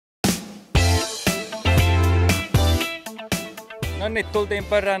No nyt tultiin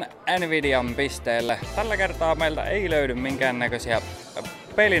Pörrän Nvidian pisteelle. Tällä kertaa meiltä ei löydy minkäännäköisiä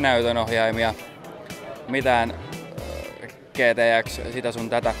pelinäytön ohjaimia, mitään GTX, sitä sun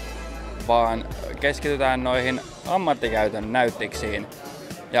tätä, vaan keskitytään noihin ammattikäytön näyttiksiin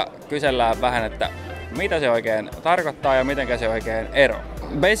ja kysellään vähän, että mitä se oikein tarkoittaa ja miten se oikein ero.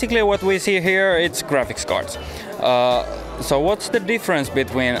 Basically what we see here, it's graphics cards. So what's the difference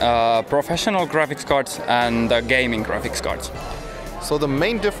between professional graphics cards and gaming graphics cards? So the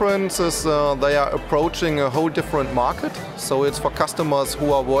main difference is they are approaching a whole different market. So it's for customers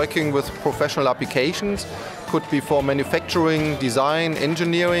who are working with professional applications. Could be for manufacturing, design,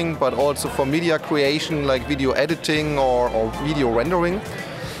 engineering, but also for media creation like video editing or video rendering.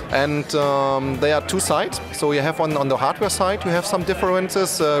 And there are two sides. So you have on the hardware side, you have some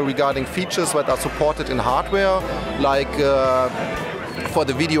differences regarding features that are supported in hardware, like for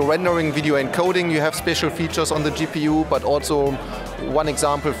the video rendering, video encoding, you have special features on the GPU, but also one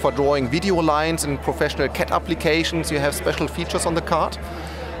example for drawing video lines in professional CAD applications, you have special features on the card.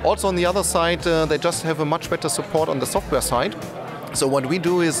 Also on the other side, they just have a much better support on the software side. So what we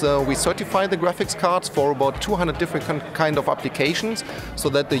do is we certify the graphics cards for about 200 different kind of applications, so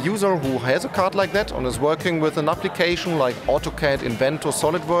that the user who has a card like that and is working with an application like AutoCAD, Inventor,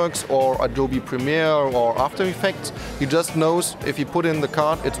 SolidWorks or Adobe Premiere or After Effects, he just knows if he put in the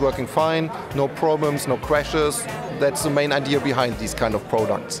card, it's working fine, no problems, no crashes. That's the main idea behind these kind of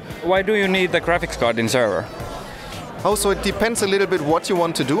products. Why do you need the graphics card in server? So it depends a little bit what you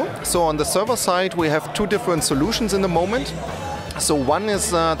want to do. So on the server side, we have two different solutions in the moment. So one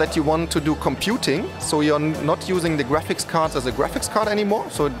is that you want to do computing, so you're not using the graphics card as a graphics card anymore,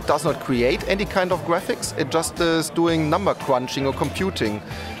 so it does not create any kind of graphics, it just is doing number crunching or computing.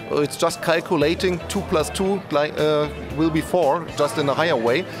 It's just calculating 2 plus 2 will be 4, just in a higher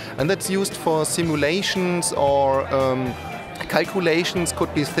way, and that's used for simulations or calculations,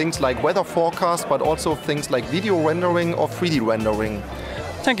 could be things like weather forecast, but also things like video rendering or 3D rendering.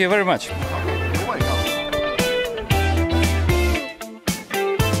 Thank you very much.